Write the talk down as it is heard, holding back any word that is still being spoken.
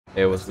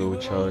Hey, what's good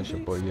with y'all? It's your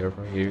boy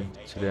JAIRF here.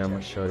 Today I'm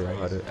gonna show you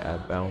how to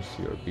add bounce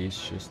to your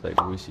beats just like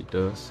Wheezy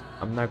does.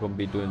 I'm not gonna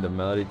be doing the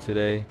melody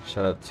today.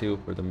 Shout out to you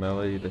for the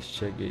melody. Let's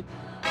check it.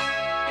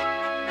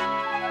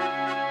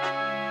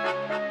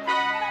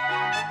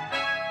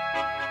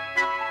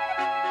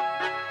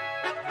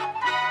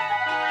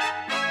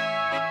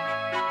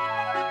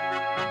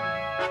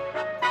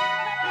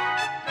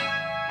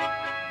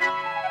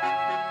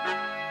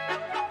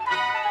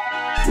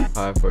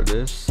 Alright, for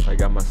this, I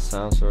got my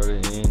sounds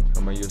already in.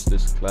 I'm gonna use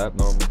this clap,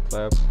 normal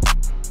clap,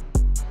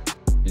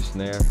 this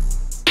snare,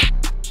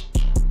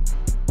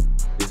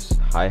 this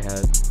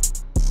hi-hat,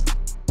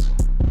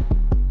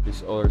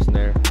 this other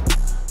snare,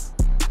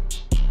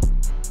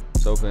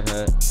 this open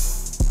hat,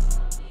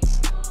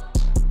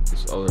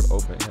 this other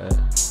open hat,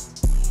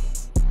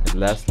 and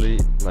lastly,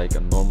 like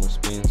a normal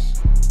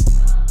spins.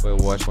 Well,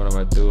 watch what I'm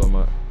gonna do. I'm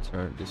gonna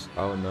turn this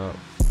out and up,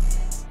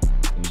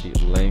 and the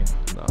length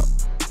and up.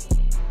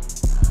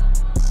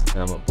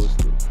 And I'm gonna boost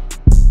it.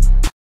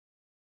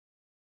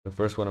 The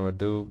first one I'm gonna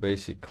do,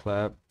 basic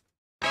clap.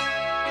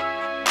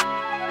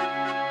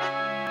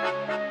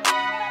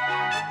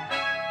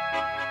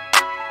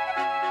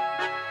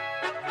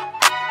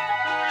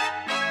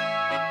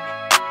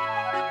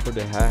 For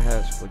the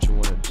hi-hats, what you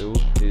wanna do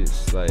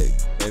is like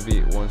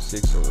maybe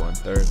 1/6 or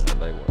 1/3. I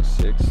like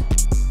 1/6,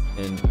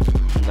 and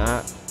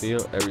not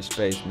fill every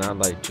space. Not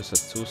like just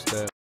a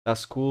two-step.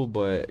 That's cool,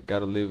 but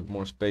gotta leave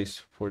more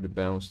space for the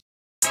bounce.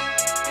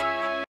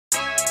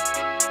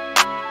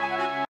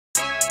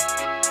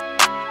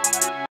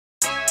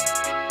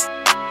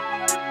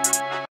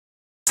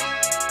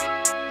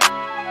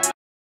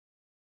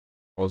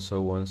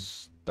 Also,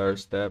 1/3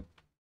 step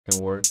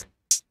can work.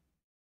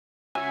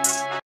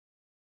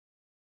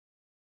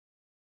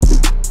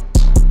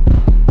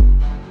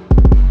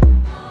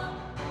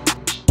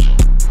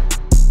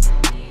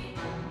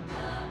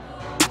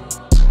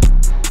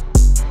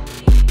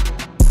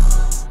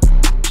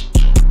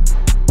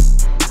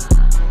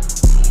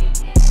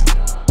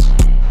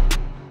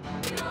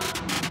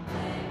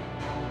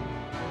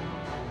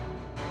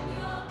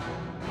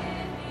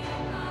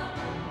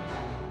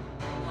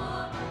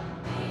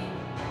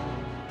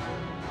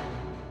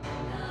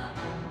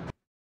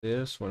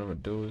 This, what I'm gonna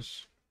do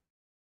is,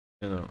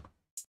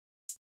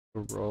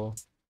 roll.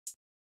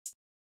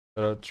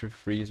 Shout out to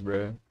Freeze,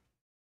 bro.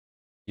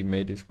 He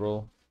made this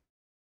roll.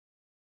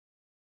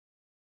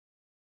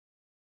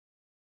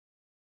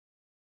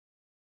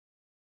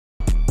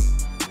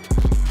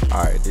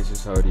 Alright, this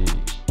is how the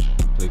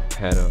complete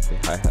pattern of the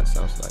hi-hat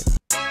sounds like.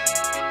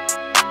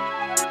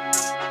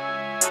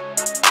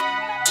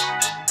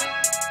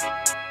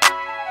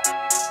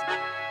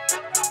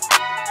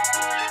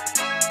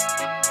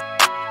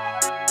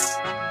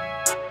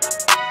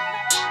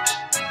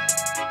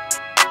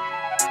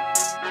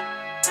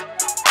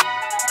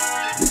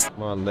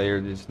 I'm gonna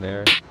layer this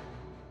snare.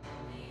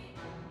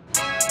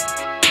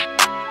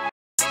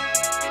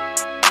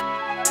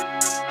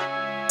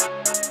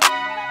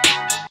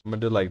 I'm gonna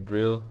do like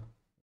drill,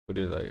 put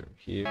it like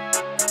here.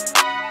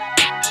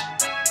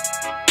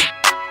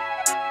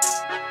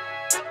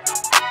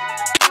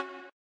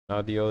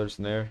 Now the other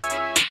snare.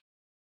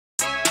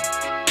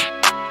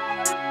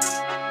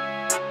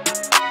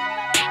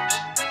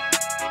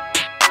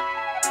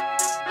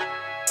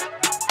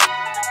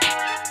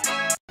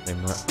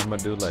 I'm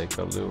gonna do like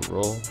a little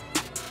roll.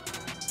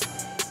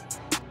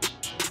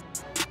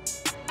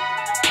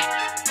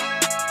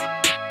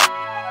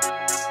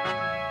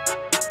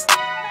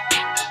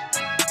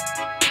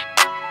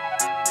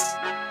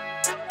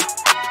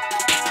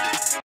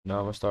 Now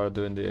I'm gonna start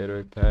doing the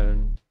 808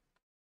 pattern.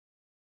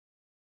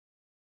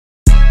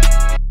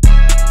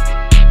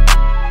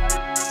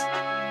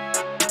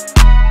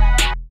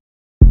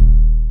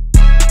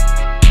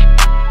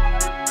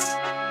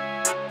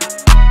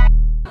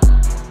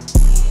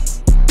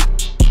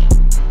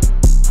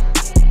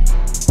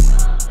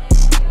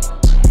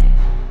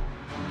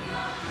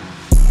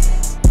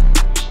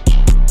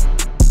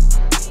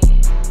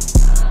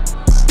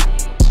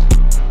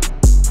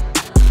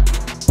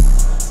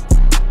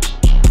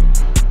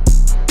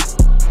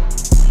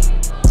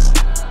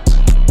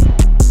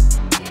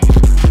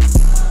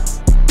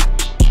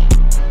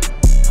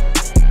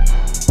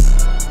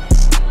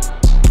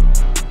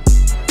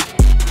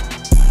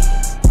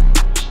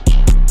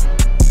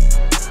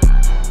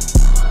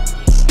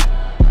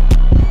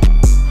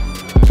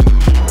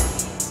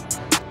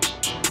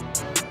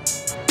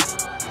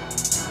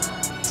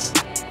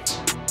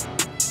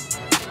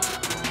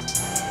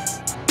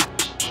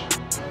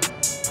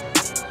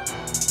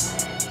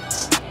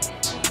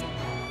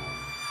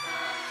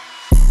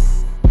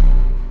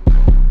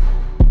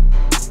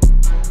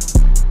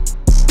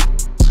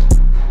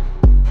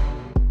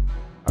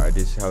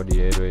 This is how the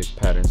 808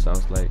 pattern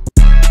sounds like.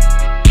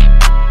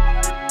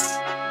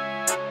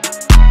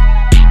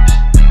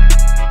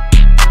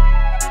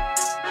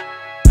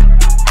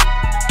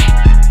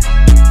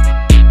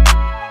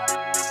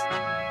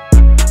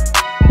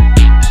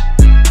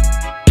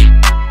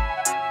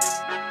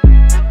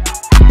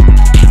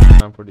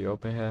 Time for the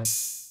open hat.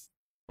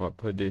 I'm gonna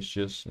put this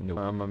just in the,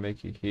 I'm gonna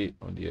make it hit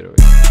on the other way.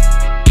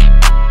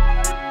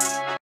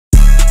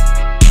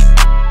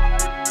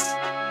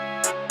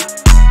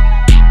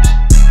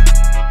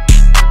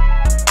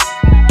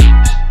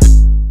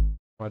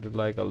 I do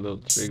like a little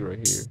trick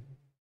right here.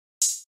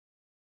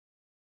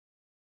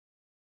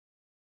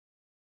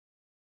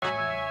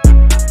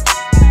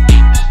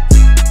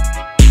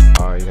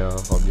 Alright y'all,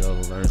 hope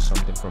y'all learned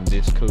something from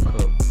this cook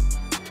up.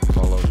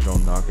 Follow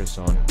Drone Knockers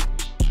on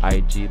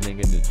IG, link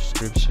in the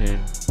description.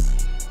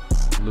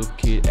 Loop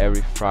kit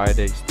every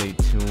Friday, stay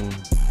tuned.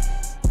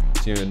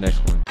 See you in the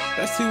next one.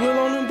 That's T Will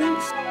on them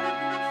beats.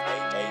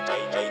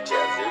 Hey,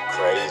 Jeff, you're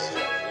crazy.